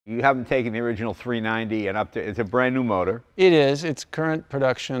You haven't taken the original 390 and up to, it's a brand new motor. It is. It's current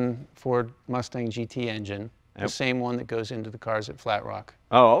production Ford Mustang GT engine, the same one that goes into the cars at Flat Rock.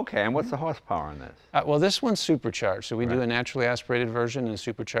 Oh, okay. And what's the horsepower on this? Well, this one's supercharged. So we do a naturally aspirated version and a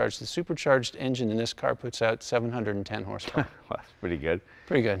supercharged. The supercharged engine in this car puts out 710 horsepower. Well, that's pretty good.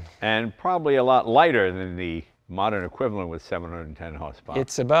 Pretty good. And probably a lot lighter than the modern equivalent with 710 horsepower.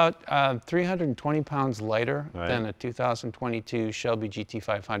 It's about 320 pounds lighter than a 2022 Shelby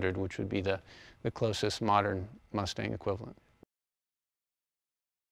GT500, which would be the closest modern Mustang equivalent.